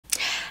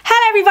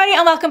everybody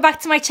and welcome back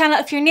to my channel.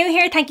 If you're new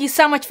here, thank you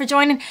so much for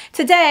joining.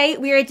 Today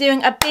we are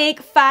doing a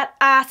big fat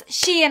ass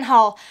Shein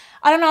haul.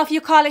 I don't know if you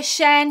call it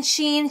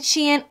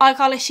Shein, I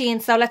call it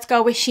Shein, so let's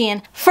go with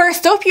Shein.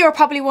 First up, you're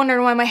probably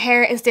wondering why my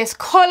hair is this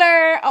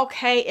colour.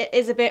 Okay, it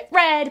is a bit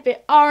red, a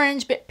bit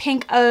orange, a bit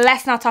pink.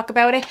 Let's not talk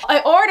about it.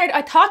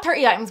 I thought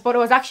 30 items, but it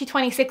was actually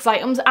 26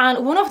 items,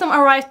 and one of them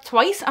arrived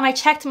twice, and I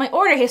checked my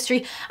order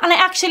history, and I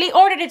actually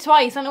ordered it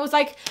twice, and it was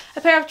like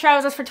a pair of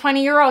trousers for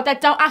 €20 that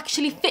don't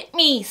actually fit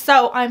me,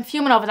 so I'm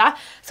fuming over that.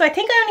 So I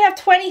think I only have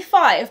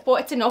 25,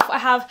 but it's enough. I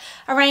have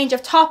a range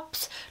of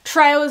tops,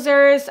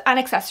 trousers, and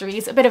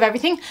accessories, a bit of everything.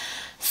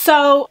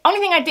 So only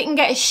thing I didn't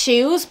get is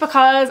shoes,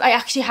 because I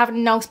actually have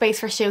no space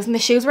for shoes, and the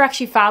shoes were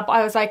actually fab.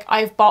 I was like,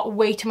 I've bought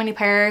way too many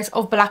pairs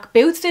of black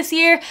boots this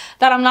year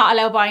that I'm not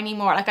allowed to buy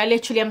anymore. Like, I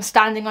literally am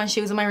standing on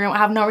shoes in my room. I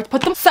have nowhere to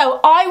put them. So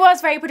I was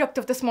very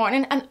productive this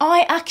morning, and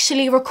I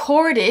actually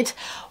recorded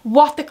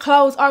what the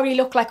clothes already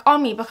look like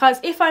on me, because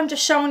if I'm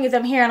just showing you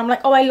them here and I'm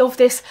like, oh, I love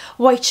this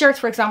white shirt,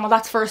 for example,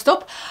 that's first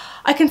up,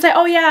 I can say,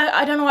 oh yeah,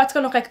 I don't know what it's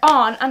going to look like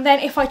on, and then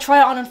if I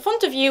try it on in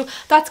front of you,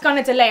 that's going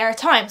to delay our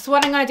time. So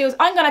what I'm going to do is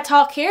I'm going to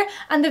talk here,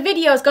 and the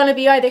video is going to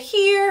be either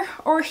here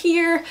or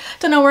here.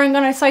 Don't know where I'm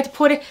going to decide to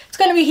put it. It's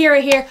going to be here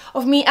or here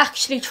of me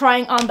actually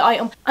trying on the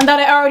item, and that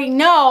I already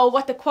know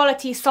what the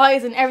quality,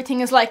 size and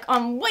everything is like.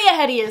 I'm way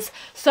ahead of you,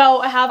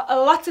 so I have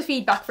lots of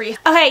feedback for you.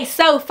 Okay,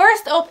 so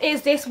first up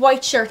is this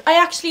white shirt. I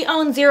actually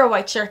own 0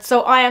 white shirts,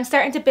 so I am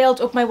starting to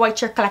build up my white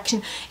shirt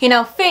collection. You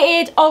know,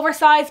 fitted,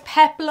 oversized,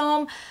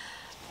 peplum.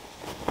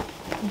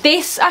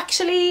 This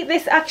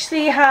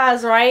actually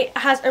has, right,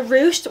 has a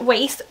ruched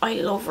waist. I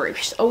love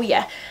ruched. Oh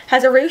yeah,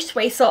 has a ruched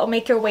waist, so it'll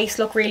make your waist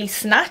look really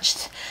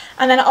snatched.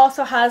 And then it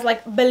also has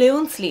like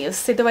balloon sleeves.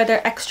 See the way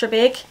they're extra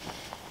big,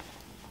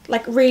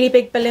 like really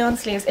big balloon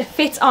sleeves. It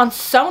fits on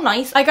so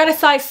nice. I got a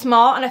size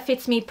small and it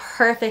fits me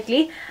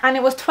perfectly, and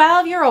it was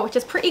 €12, which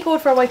is pretty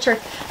good for a white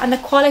shirt, and the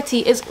quality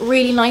is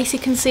really nice, you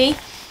can see,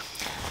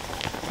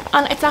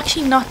 and it's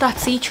actually not that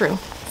see-through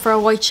for a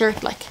white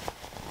shirt. Like,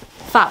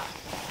 fab.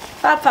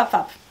 Fab, fab,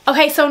 fab.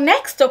 Okay, so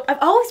next up,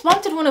 I've always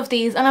wanted one of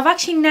these and I've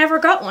actually never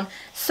got one.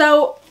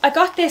 So I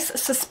got this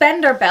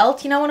suspender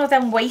belt, you know, one of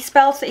them waist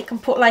belts that you can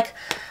put like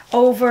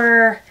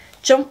over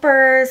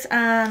jumpers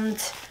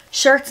and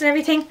shirts and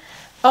everything.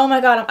 Oh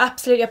my god, I'm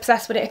absolutely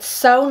obsessed with it. It's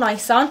so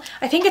nice on.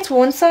 I think it's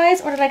one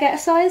size, or did I get a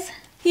size?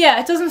 Yeah,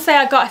 it doesn't say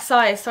I got a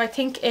size, so I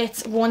think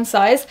it's one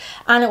size,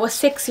 and it was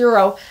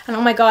 €6. And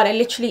oh my god, it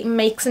literally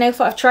makes an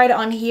outfit. I've tried it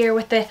on here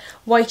with the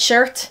white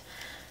shirt,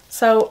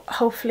 so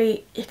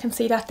hopefully you can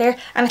see that there.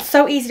 And it's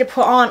so easy to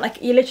put on.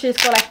 Like, you literally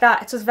just go like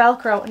that. It's just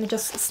Velcro and it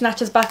just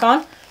snatches back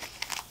on.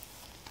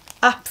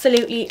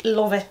 Absolutely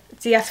love it.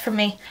 It's a yes from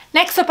me.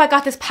 Next up, I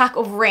got this pack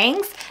of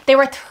rings. They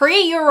were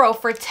 €3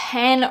 for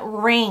 10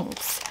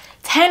 rings.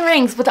 10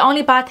 rings, but the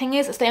only bad thing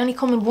is they only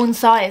come in one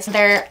size.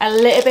 They're a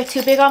little bit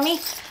too big on me,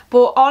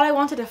 but all I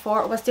wanted it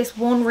for was this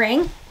one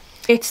ring.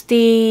 It's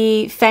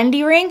the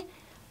Fendi ring.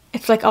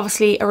 It's like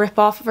obviously a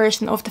rip-off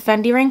version of the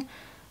Fendi ring.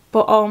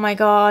 But oh my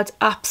god,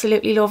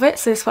 absolutely love it.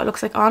 So this is what it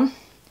looks like on.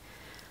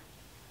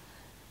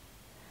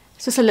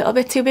 It's just a little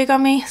bit too big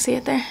on me. See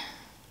it there?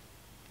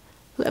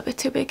 A little bit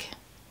too big.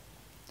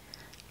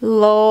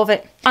 Love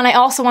it. And I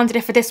also wanted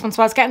it for this one.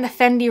 So I was getting the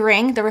Fendi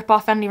ring, the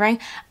rip-off Fendi ring,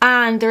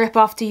 and the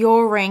rip-off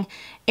Dior ring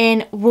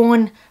in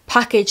one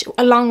package,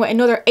 along with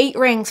another 8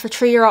 rings for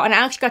 €3. And I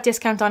actually got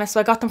discount on it, so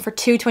I got them for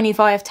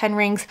 $2.25, 10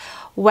 rings.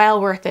 Well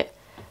worth it.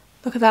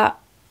 Look at that.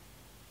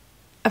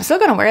 I'm still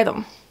going to wear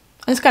them.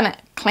 I'm just gonna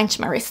clench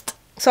my wrist.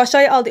 So I'll show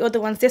you all the other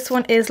ones. This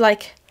one is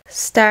like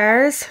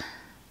stars.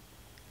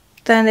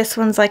 Then this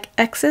one's like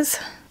X's.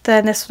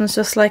 Then this one's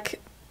just like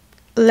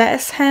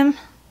lettuce hem.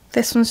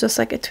 This one's just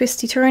like a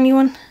twisty turny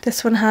one.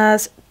 This one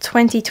has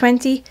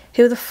 2020.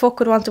 Who the fuck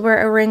would want to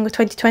wear a ring with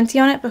 2020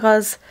 on it?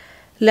 Because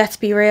let's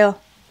be real,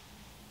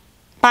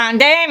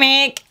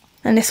 pandemic.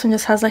 And this one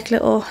just has like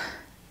little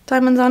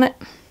diamonds on it.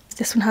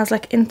 This one has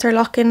like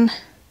interlocking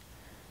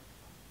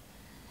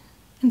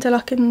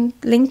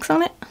links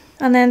on it.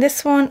 And then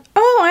this one,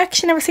 oh, I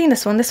actually never seen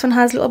this one. This one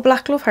has little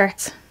black love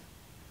hearts.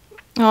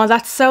 Oh,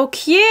 that's so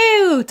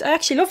cute. I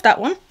actually love that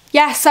one.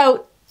 Yeah,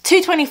 so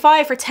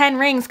 $2.25 for 10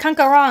 rings. Can't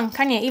go wrong,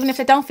 can you? Even if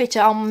they don't fit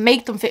you, I'll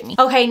make them fit me.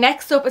 Okay,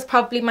 next up is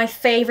probably my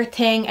favourite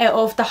thing out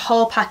of the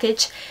whole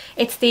package.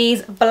 It's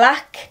these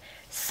black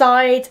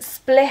side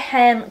split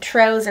hem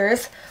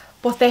trousers,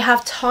 but they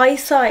have tie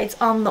sides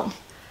on them.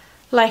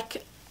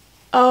 Like,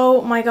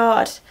 oh my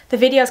god. The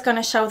video is going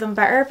to show them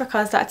better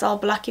because that's all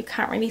black, you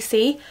can't really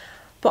see.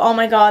 But oh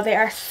my god, they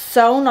are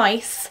so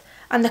nice,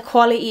 and the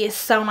quality is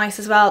so nice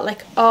as well.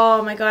 Like,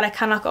 oh my god, I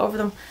cannot go over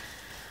them.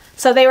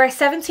 So they were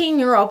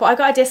 €17, but I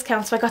got a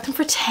discount, so I got them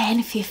for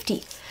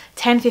 $10.50.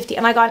 $10.50,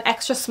 and I got an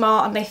extra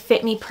small, and they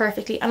fit me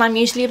perfectly. And I'm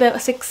usually about a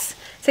 6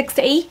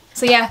 to 8.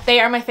 So yeah,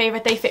 they are my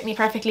favourite. They fit me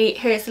perfectly.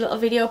 Here's a little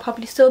video,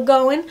 probably still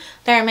going.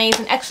 They're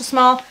amazing. Extra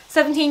small,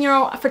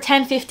 €17 for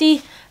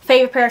 $10.50.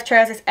 Favourite pair of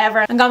trousers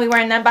ever. I'm gonna be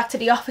wearing them back to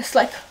the office,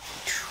 like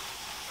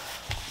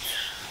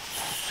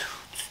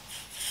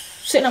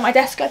sitting on my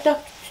desk like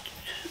that.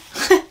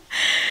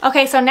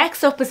 Okay, so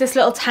next up was this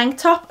little tank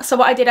top. So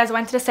what I did is I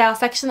went to the sale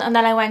section and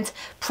then I went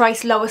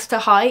price lowest to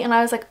high, and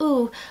I was like,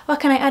 ooh,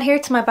 what can I add here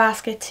to my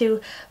basket to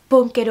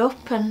bunk it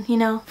up? And you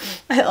know,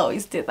 I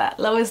always do that,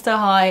 lowest to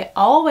high,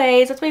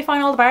 always. That's where you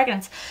find all the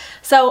bargains.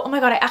 So oh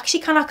my god, I actually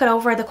cannot get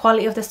over the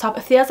quality of this top.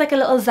 It feels like a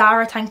little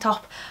Zara tank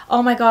top.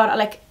 Oh my god,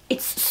 like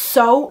it's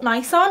so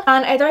nice on,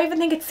 and I don't even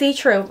think it's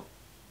see-through.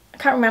 I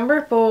can't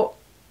remember, but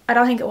I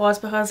don't think it was,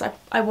 because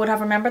I would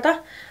have remembered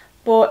that.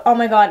 But oh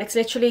my god, it's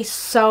literally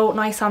so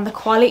nice on. The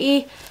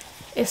quality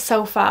is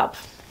so fab.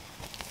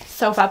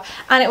 So fab.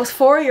 And it was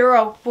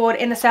 €4, but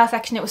in the sale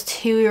section it was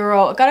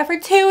 €2. I got it for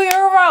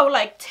 €2,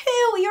 like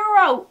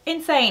 €2.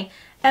 Insane.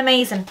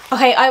 Amazing.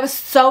 Okay, I was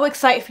so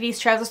excited for these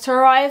trousers to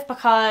arrive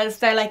because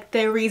they're like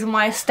the reason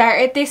why I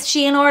started this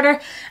Shein order,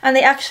 and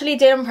they actually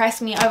did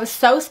impress me. I was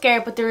so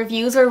scared, but the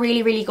reviews were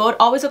really, really good.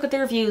 Always look at the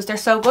reviews, they're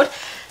so good.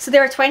 So they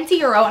were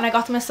 €20 and I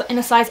got them in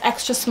a size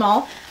extra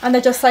small, and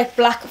they're just like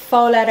black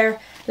faux leather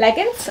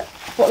leggings,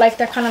 but like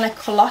they're kind of like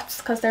culottes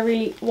because they're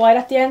really wide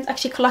at the end.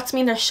 Actually, culottes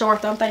mean they're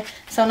short, don't they?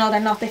 So no, they're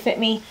not. They fit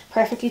me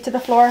perfectly to the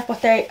floor,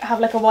 but they have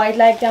like a wide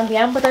leg down the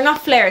end, but they're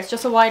not flares,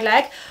 just a wide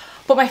leg.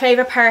 But my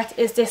favourite part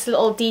is this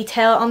little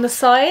detail on the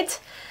side.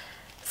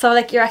 So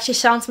like you're actually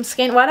showing some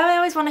skin. Why do I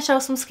always want to show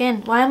some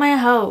skin? Why am I a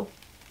hoe?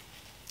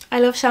 I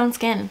love showing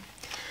skin,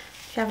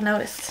 if you haven't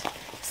noticed.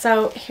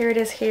 So here it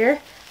is here.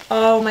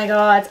 Oh my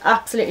god,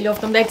 absolutely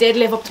love them. They did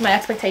live up to my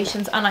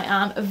expectations and I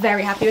am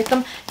very happy with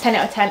them. 10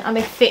 out of 10, and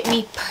they fit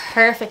me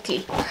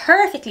perfectly.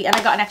 And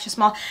I got an extra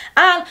small,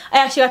 and I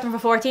actually got them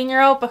for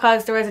 €14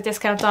 because there was a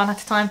discount on at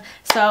the time.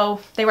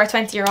 So they were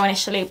 €20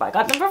 initially, but I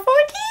got them for 14.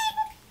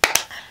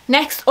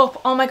 Next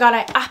up, oh my god,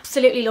 I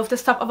absolutely love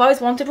this top. I've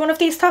always wanted one of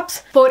these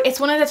tops, but it's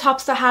one of the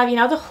tops that have, you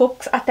know, the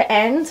hooks at the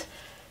end.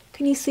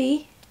 Can you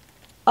see?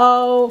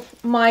 Oh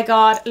my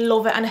god,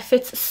 love it, and it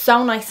fits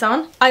so nice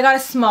on. I got a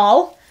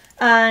small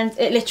and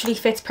it literally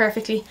fits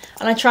perfectly,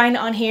 and I'm trying it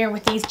on here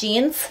with these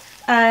jeans,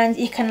 and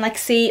you can like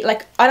see,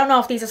 like, I don't know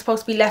if these are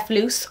supposed to be left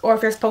loose or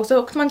if you're supposed to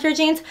hook them onto your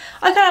jeans.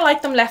 I kind of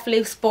like them left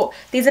loose, but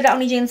these are the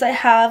only jeans I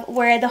have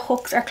where the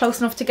hooks are close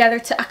enough together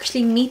to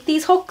actually meet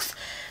these hooks,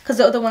 because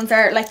the other ones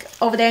are like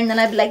over there and then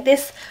I'd be like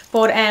this.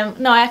 But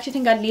no, I actually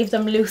think I'd leave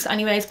them loose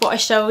anyways, but I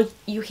showed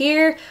you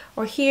here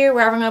or here,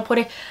 wherever I'm going to put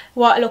it,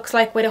 what it looks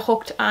like with it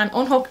hooked and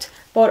unhooked.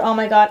 But oh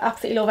my god,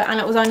 absolutely love it, and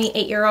it was only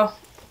 €8.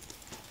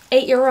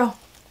 €8.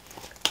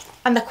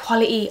 And the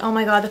quality, oh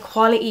my god, the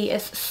quality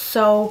is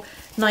so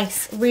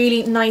nice.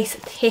 Really nice,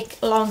 thick,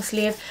 long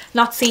sleeve,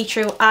 not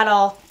see-through at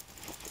all.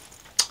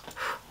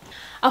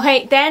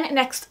 Okay, then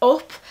next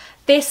up,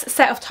 this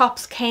set of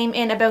tops came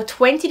in about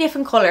 20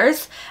 different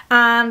colours,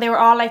 and they were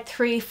all like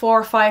 €3,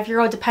 €4,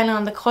 €5 depending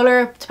on the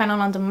colour,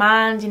 depending on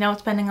demand, you know,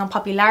 depending on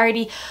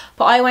popularity.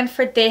 But I went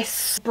for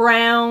this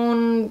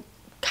brown,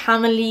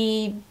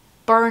 camel-y,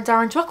 burnt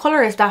orange. What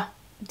colour is that?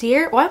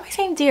 Deer? Why am I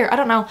saying deer? I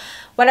don't know.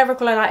 Whatever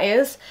colour that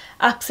is.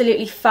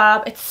 Absolutely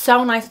fab. It's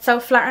so nice. It's so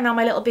flattering on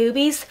my little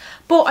boobies.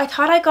 But I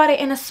thought I got it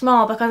in a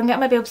small because I'm getting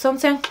my boobs done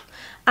soon,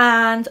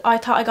 and I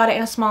thought I got it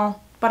in a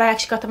small, but I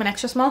actually got them in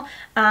extra small,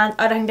 and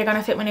I don't think they're going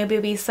to fit my new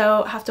boobies,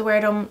 so I have to wear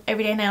them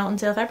every day now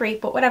until February,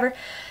 but whatever.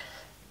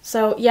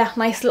 So yeah,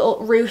 nice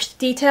little ruched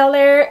detail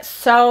there.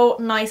 So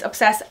nice.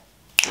 Obsessed.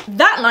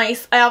 That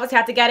nice. I obviously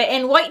had to get it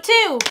in white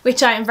too,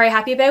 which I am very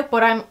happy about,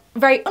 but I'm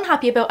very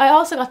unhappy about. I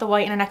also got the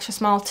white in an extra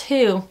small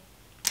too,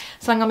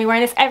 so I'm going to be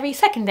wearing this every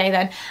second day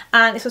then.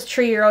 And this was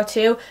 €3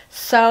 too.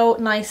 So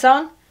nice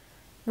on.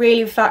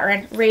 Really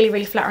flattering,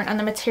 really flattering, and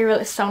the material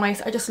is so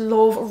nice. I just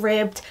love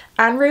ribbed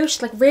and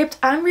ruched, like ribbed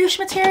and ruched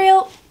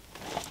material.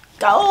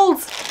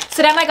 Goals.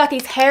 So then I got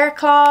these hair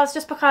claws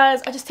just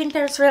because I just think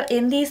they're real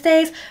in these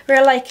days.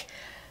 Real like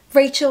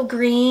Rachel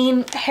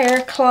Green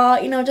hair claw,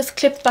 you know, just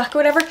clipped back or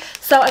whatever.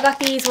 So I got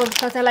these ones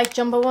because I like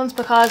jumbo ones,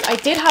 because I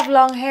did have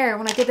long hair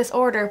when I did this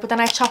order, but then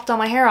I chopped all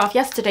my hair off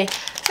yesterday.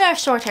 Now I have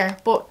short hair,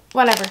 but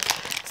whatever.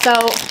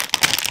 So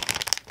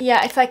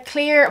yeah, it's like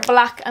clear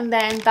black and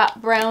then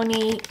that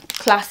brownie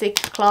classic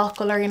claw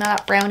colour, you know,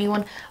 that brownie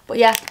one. But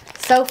yeah,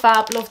 so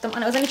fab, love them,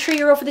 and it was only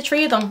 €3 for the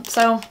 3 of them,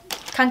 so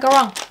can't go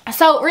wrong.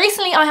 So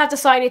recently I have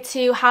decided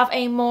to have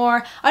a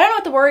more, I don't know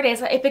what the word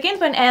is, it begins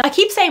with an M. I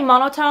keep saying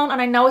monotone,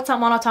 and I know it's not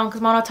monotone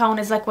because monotone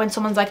is like when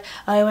someone's like,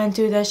 I went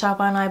to the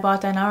shop and I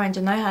bought an orange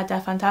and I had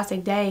that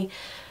fantastic day.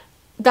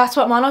 That's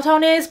what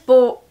monotone is.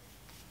 But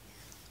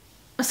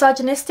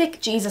misogynistic,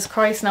 Jesus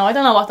Christ, no, I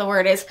don't know what the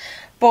word is.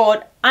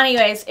 But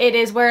anyways, it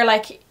is where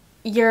like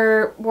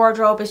your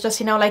wardrobe is just,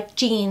 you know, like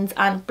jeans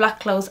and black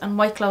clothes and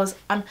white clothes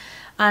and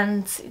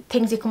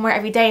things you can wear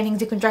every day and things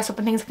you can dress up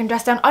and things you can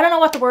dress down. I don't know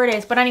what the word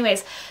is, but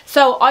anyways,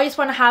 so I just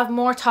want to have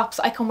more tops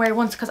I can wear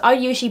once, because I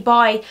usually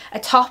buy a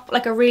top,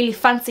 like a really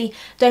fancy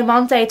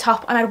diamante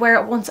top, and I'd wear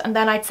it once and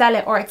then I'd sell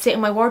it, or it'd sit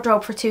in my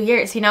wardrobe for 2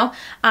 years, you know,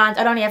 and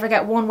I'd only ever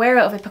get one wear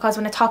out of it, because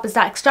when a top is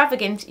that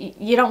extravagant,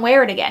 you don't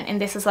wear it again in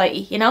this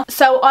society, you know.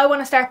 So I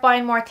want to start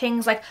buying more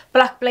things like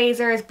black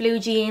blazers, blue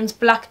jeans,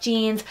 black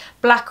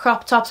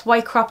crop tops,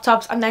 white crop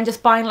tops, and then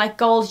just buying like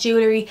gold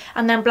jewellery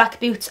and then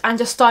black boots and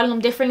just styling them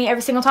differently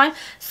every single time.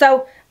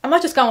 So I'm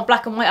not just going with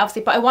black and white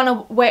obviously, but I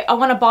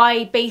want to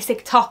buy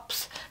basic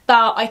tops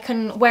that I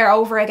can wear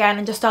over again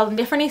and just style them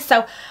differently.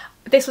 So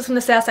this was from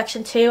the sale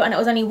section too, and it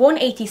was only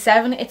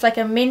 $1.87. It's like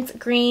a mint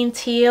green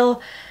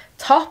teal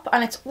top,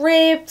 and it's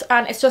ribbed,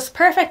 and it's just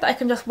perfect. I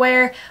can just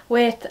wear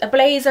with a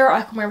blazer,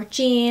 I can wear with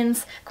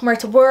jeans, I can wear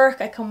to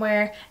work, I can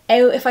wear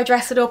out if I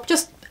dress it up,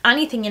 just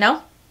anything, you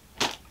know.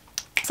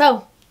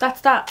 So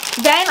that's that.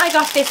 Then I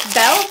got this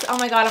belt. Oh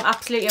my god, I'm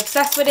absolutely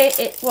obsessed with it.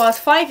 It was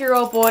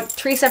 €5 but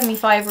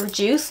 $3.75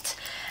 reduced,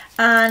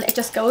 and it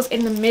just goes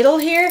in the middle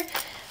here.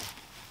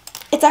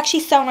 It's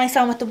actually so nice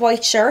on with the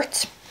white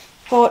shirt,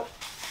 but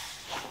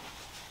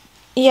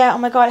yeah, oh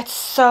my god, it's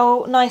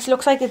so nice. It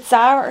looks like it's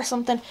Zara or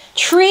something.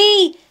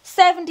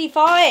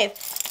 $3.75.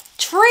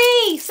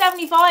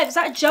 $3.75. Is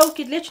that a joke?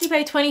 You'd literally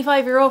pay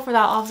 €25 for that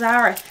off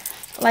Zara.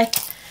 Like,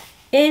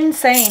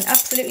 insane.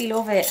 Absolutely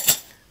love it.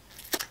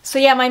 So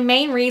yeah, my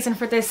main reason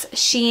for this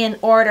Shein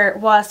order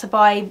was to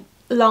buy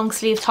long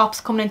sleeve tops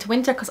coming into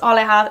winter, because all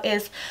I have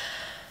is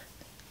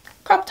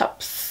crop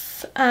tops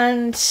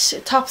and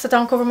tops that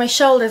don't cover my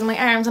shoulders and my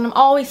arms, and I'm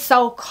always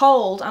so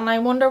cold and I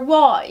wonder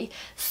why.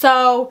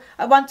 So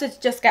I wanted to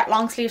just get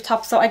long sleeve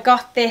tops, so I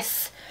got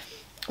this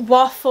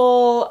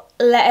waffle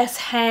lettuce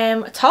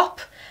hem top.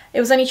 It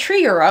was only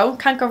 €3,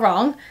 can't go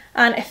wrong,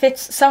 and it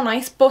fits so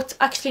nice. But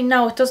actually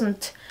no, it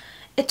doesn't.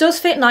 It does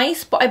fit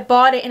nice, but I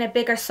bought it in a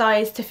bigger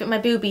size to fit my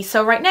boobies,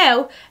 so right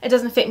now it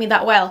doesn't fit me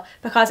that well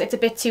because it's a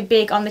bit too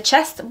big on the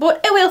chest,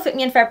 but it will fit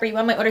me in February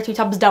when my other two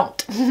tops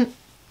don't.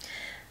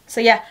 So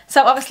yeah,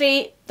 so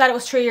obviously that it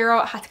was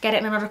 €3, I had to get it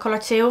in another colour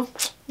too,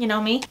 you know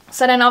me.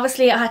 So then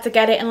obviously I had to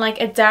get it in like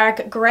a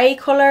dark grey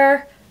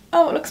colour.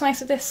 Oh, it looks nice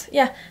with this,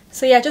 yeah.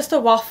 So yeah, just a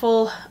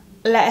waffle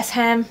lettuce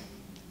hem.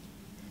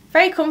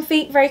 Very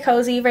comfy, very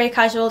cozy, very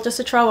casual, just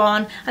to throw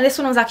on. And this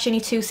one was actually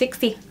only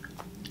 $2.60.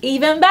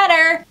 Even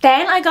better.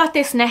 Then I got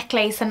this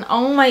necklace, and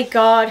oh my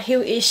god,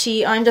 who is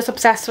she? I'm just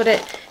obsessed with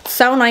it. It's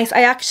so nice.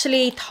 I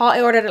actually thought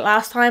I ordered it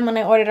last time when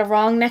I ordered a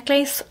wrong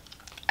necklace.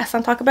 Let's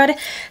not talk about it.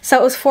 So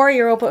it was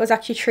 €4, but it was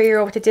actually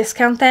 €3 with a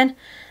discount then.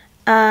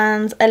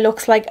 And it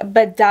looks like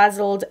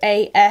bedazzled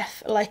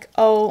AF. Like,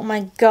 oh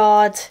my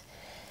god.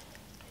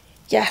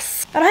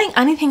 Yes. I don't think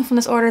anything from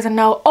this order is a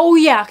no. Oh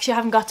yeah, actually I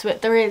haven't got to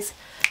it. There is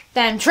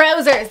them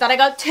trousers that I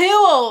got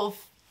 2 of.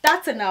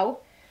 That's a no.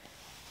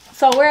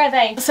 So where are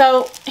they?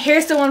 So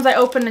here's the ones I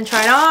opened and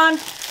tried on,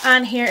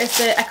 and here is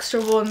the extra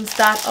ones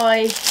that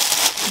I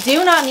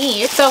do not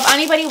need. So if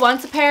anybody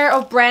wants a pair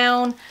of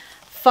brown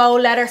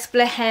faux leather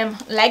split hem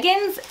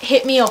leggings,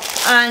 hit me up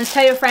and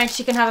tell your friend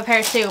she can have a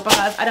pair too,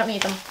 because I don't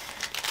need them.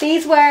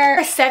 These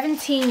were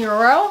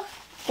 €17,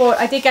 but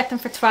I did get them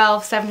for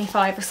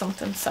 $12.75 or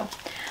something, so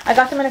I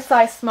got them in a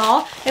size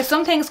small. If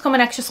some things come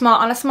in extra small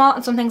on a small,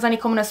 and some things only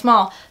come in a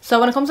small. So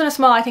when it comes in a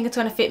small, I think it's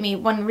going to fit me,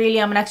 when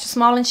really I'm an extra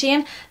small in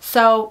Shein.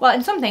 So, well,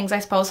 in some things I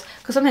suppose,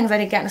 because some things I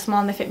did get in a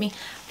small and they fit me.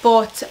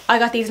 But I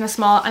got these in a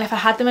small, and if I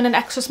had them in an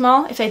extra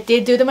small, if I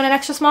did do them in an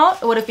extra small,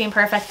 it would have been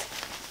perfect.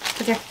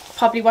 Because you're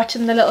probably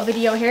watching the little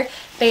video here.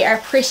 They are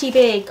pretty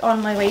big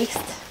on my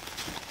waist,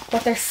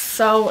 but they're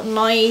so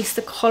nice.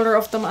 The colour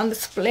of them and the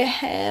split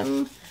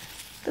hem.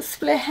 The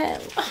split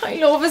hem. I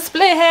love a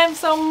split hem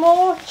so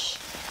much.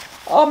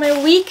 Oh,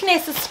 my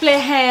weakness is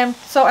split hem.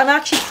 So I'm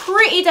actually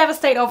pretty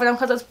devastated over them,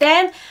 because it was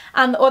them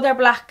and the other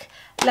black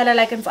leather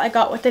leggings I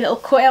got with the little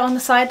cutout on the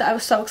side that I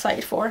was so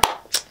excited for.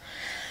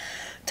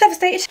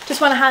 Devastated.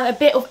 Just want to have a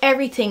bit of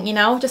everything, you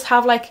know. Just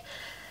have like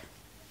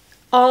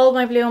all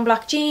my blue and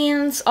black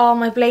jeans, all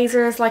my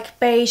blazers like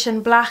beige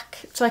and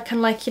black, so I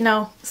can like, you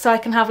know, so I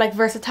can have like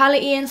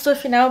versatility and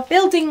stuff, you know.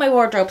 Building my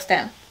wardrobes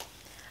down.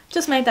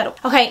 Just made that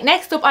up. Okay,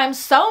 next up, I'm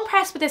so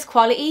impressed with this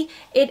quality.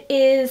 It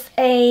is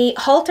a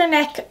halter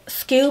neck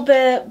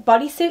scuba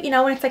bodysuit, you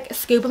know, when it's like a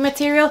scuba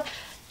material.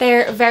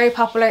 They're very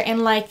popular in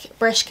like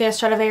Bershka,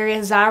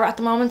 Stradivarius, Zara at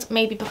the moment,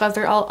 maybe because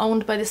they're all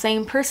owned by the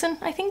same person,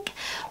 I think.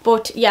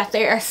 But yeah,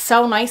 they are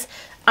so nice,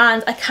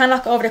 and I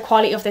cannot go over the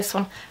quality of this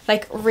one.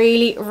 Like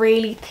really,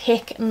 really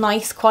thick,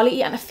 nice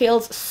quality, and it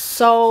feels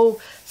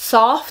so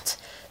soft.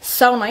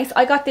 So nice.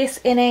 I got this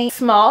in a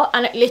small,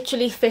 and it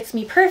literally fits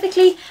me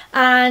perfectly,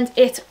 and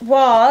it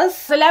was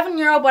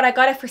 €11, but I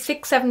got it for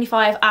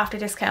 $6.75 after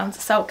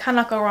discounts, so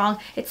cannot go wrong.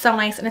 It's so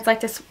nice, and it's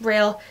like this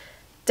real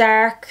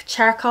dark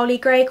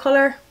charcoaly grey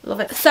colour.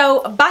 Love it.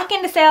 So back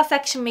in the sale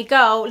section we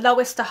go,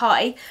 lowest to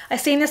high. I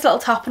seen this little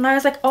top and I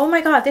was like, oh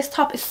my god, this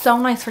top is so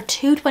nice for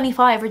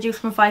 $2.25 reduced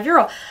from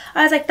 €5.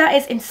 I was like, that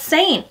is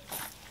insane.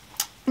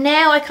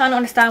 Now I can't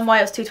understand why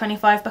it was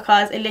 $2.25,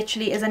 because it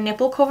literally is a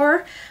nipple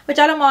cover, which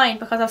I don't mind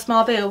because I have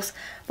small boobs,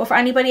 but for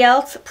anybody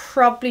else,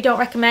 probably don't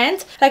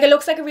recommend. Like, it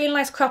looks like a really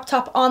nice crop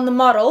top on the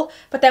model,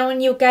 but then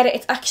when you get it,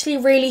 it's actually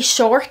really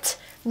short,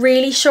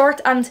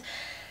 and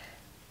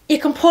you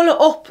can pull it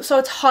up so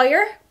it's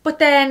higher, but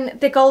then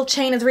the gold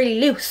chain is really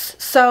loose,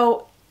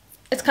 so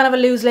it's kind of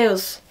a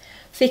lose-lose.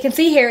 So you can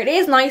see here, it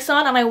is nice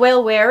on and I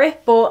will wear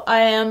it, but I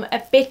am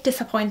a bit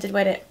disappointed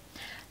with it.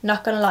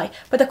 Not gonna lie,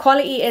 but the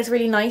quality is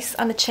really nice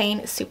and the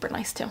chain is super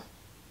nice too.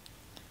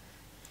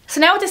 So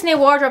now with this new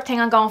wardrobe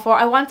thing I'm going for,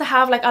 I want to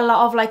have like a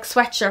lot of like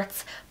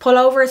sweatshirts,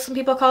 pullovers some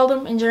people call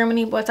them in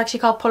Germany, but it's actually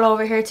called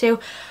pullover here too.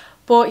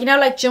 But you know,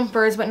 like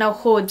jumpers with no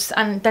hoods,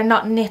 and they're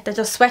not knit, they're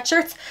just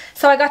sweatshirts.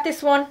 So I got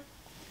this one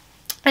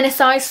in a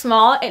size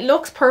small. It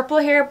looks purple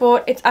here,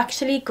 but it's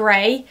actually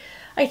grey.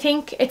 I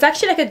think it's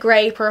actually like a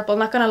grey purple,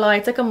 not gonna lie.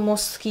 It's like a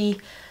musky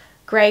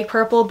grey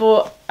purple,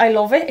 but I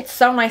love it. It's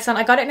so nice, and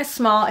I got it in a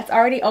small. It's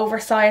already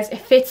oversized. It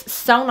fits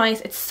so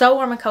nice. It's so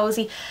warm and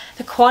cozy.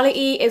 The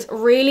quality is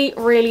really,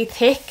 really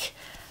thick.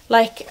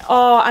 Like,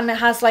 oh, and it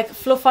has like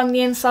fluff on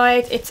the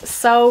inside. It's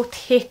so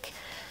thick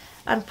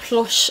and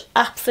plush.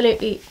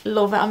 Absolutely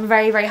love it. I'm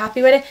very, very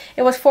happy with it.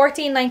 It was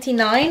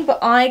 $14.99, but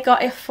I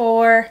got it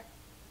for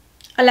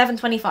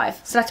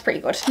 $11.25, so that's pretty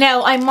good.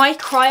 Now I might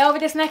cry over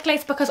this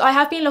necklace because I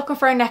have been looking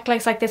for a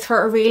necklace like this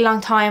for a really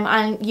long time,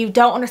 and you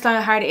don't understand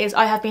how hard it is.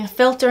 I have been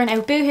filtering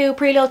out Boohoo,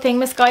 Pretty Little Thing,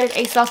 Misguided,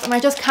 ASOS, and I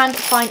just can't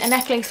find a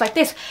necklace like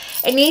this.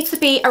 It needs to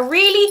be a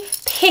really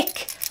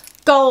thick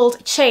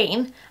gold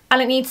chain,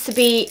 and it needs to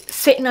be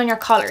sitting on your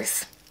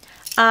collars.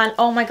 And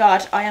oh my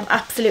god, I am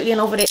absolutely in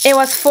love with it. It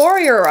was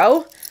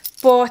 €4,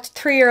 but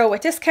 €3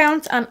 with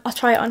discount, and I'll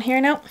try it on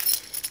here now.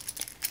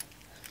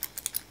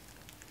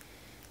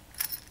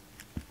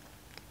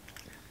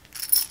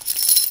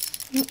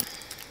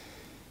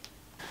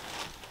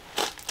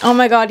 Oh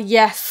my god,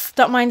 yes.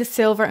 Don't mind the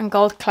silver and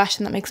gold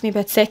clashing, that makes me a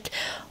bit sick.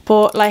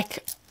 But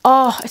like,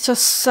 oh, it's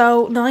just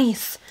so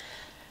nice.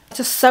 It's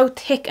just so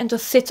thick and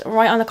just sits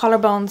right on the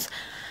collarbones.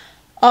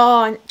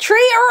 Oh, and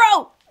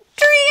 €3!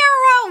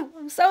 €3!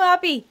 I'm so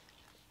happy.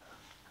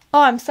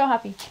 Oh, I'm so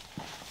happy.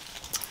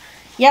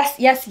 Yes,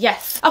 yes,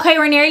 yes. Okay,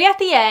 we're nearly at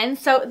the end.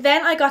 So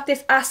then I got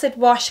this acid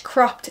wash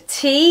cropped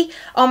tee.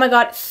 Oh my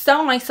god,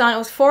 so nice on. It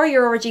was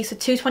 €4 reduced to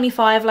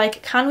 $2.25.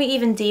 Like, can we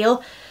even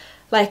deal?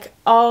 Like,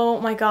 oh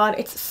my god,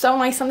 it's so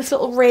nice on this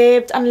little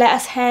ribbed and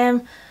lettuce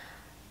hem.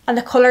 And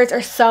the colours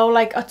are so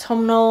like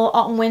autumnal,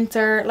 autumn,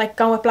 winter, like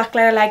going with black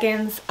layer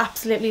leggings.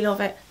 Absolutely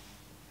love it.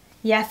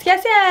 Yes,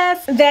 yes,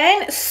 yes.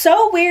 Then,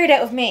 so weird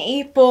out of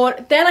me,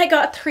 but then I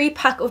got a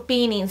 3-pack of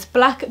beanies,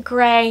 black,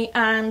 grey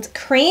and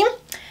cream.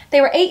 They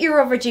were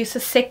 €8 reduced to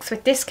 $6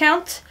 with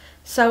discount.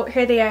 So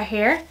here they are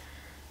here.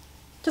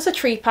 Just a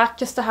 3-pack,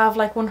 just to have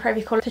like one for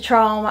every colour to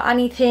throw on with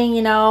anything,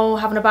 you know,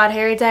 having a bad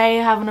hair day,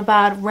 having a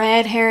bad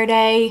red hair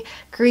day,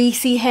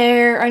 greasy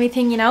hair or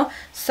anything, you know.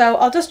 So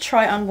I'll just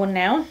try on one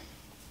now.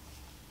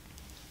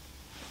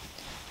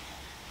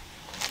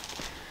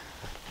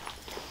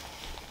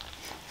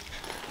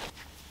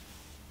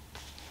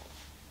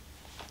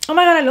 Oh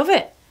my god, I love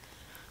it.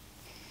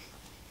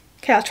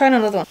 Okay, I'll try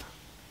another one.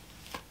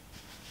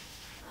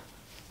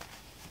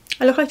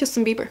 I look like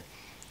Justin Bieber.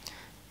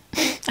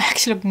 I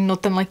actually look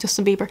nothing like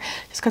Justin Bieber,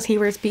 just because he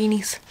wears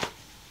beanies.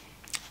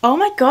 Oh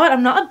my god,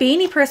 I'm not a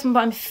beanie person, but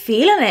I'm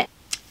feeling it.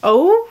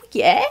 Oh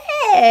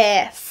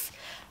yes,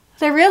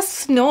 they're real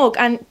snug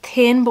and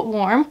thin but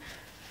warm.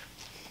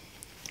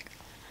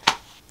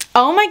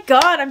 Oh my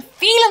god, I'm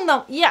feeling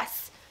them.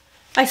 Yes,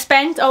 I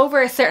spent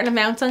over a certain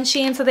amount on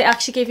Shein, so they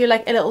actually give you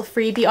like a little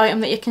freebie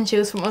item that you can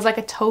choose from. It was like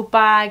a tote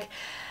bag,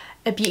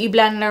 a beauty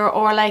blender,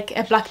 or like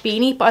a black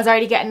beanie, but I was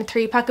already getting a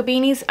 3-pack of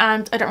beanies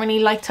and I don't really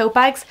like tote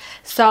bags,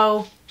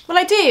 so, well,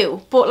 I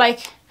do, but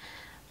like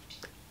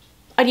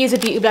I'd use a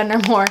beauty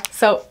blender more.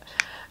 So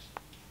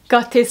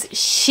got this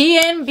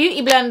Shein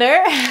beauty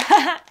blender.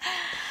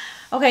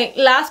 Okay,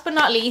 last but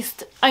not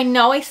least, I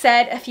know I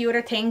said a few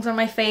other things were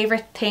my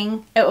favourite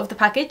thing out of the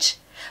package,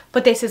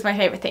 but this is my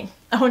favourite thing,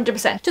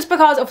 100%, just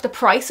because of the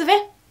price of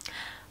it,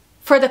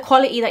 for the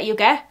quality that you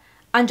get,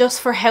 and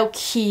just for how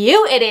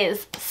cute it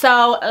is.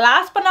 So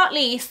last but not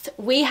least,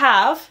 we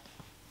have,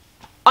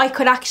 I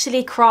could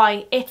actually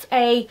cry. It's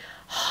a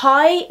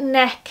high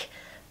neck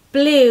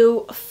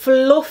blue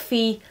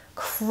fluffy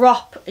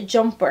crop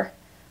jumper.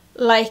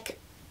 Like,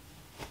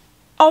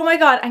 oh my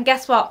god, and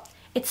guess what?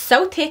 It's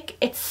so thick,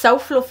 it's so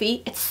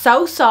fluffy, it's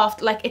so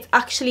soft. Like, it's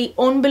actually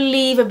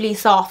unbelievably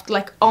soft.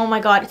 Like, oh my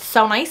god, it's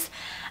so nice.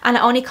 And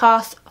it only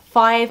cost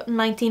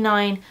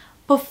 $5.99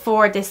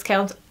 before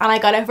discount, and I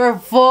got it for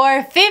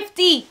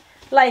 $4.50.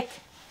 Like,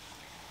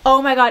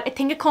 oh my god, I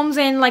think it comes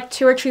in like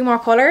 2 or 3 more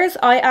colours.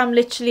 I am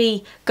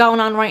literally going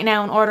on right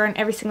now and ordering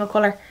every single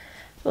colour.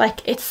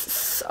 Like, it's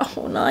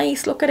so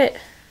nice. Look at it.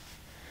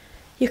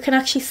 You can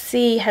actually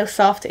see how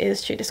soft it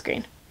is through the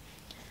screen.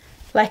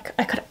 Like,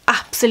 I could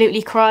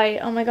absolutely cry.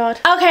 Oh my god.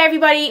 Okay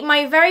everybody,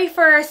 my very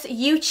first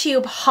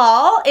YouTube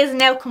haul is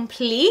now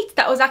complete.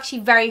 That was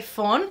actually very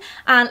fun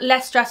and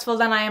less stressful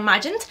than I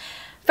imagined.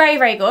 Very,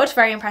 very good.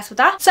 Very impressed with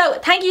that. So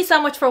thank you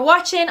so much for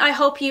watching. I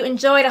hope you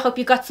enjoyed. I hope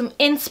you got some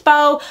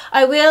inspo.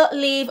 I will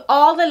leave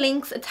all the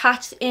links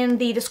attached in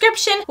the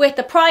description with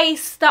the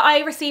price that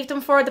I received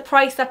them for, the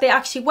price that they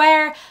actually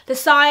wear, the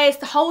size,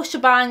 the whole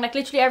shebang, like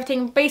literally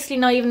everything. Basically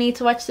not even need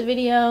to watch the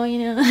video, you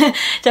know.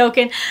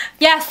 Joking.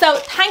 Yeah, so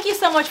thank you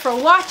so much for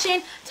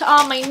watching. To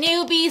all my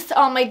newbies, to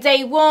all my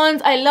day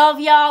ones, I love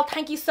y'all.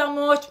 Thank you so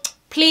much.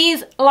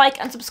 Please like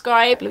and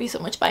subscribe. Love you so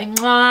much. Bye.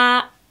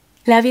 Mwah.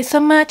 Love you so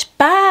much.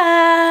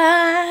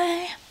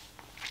 Bye.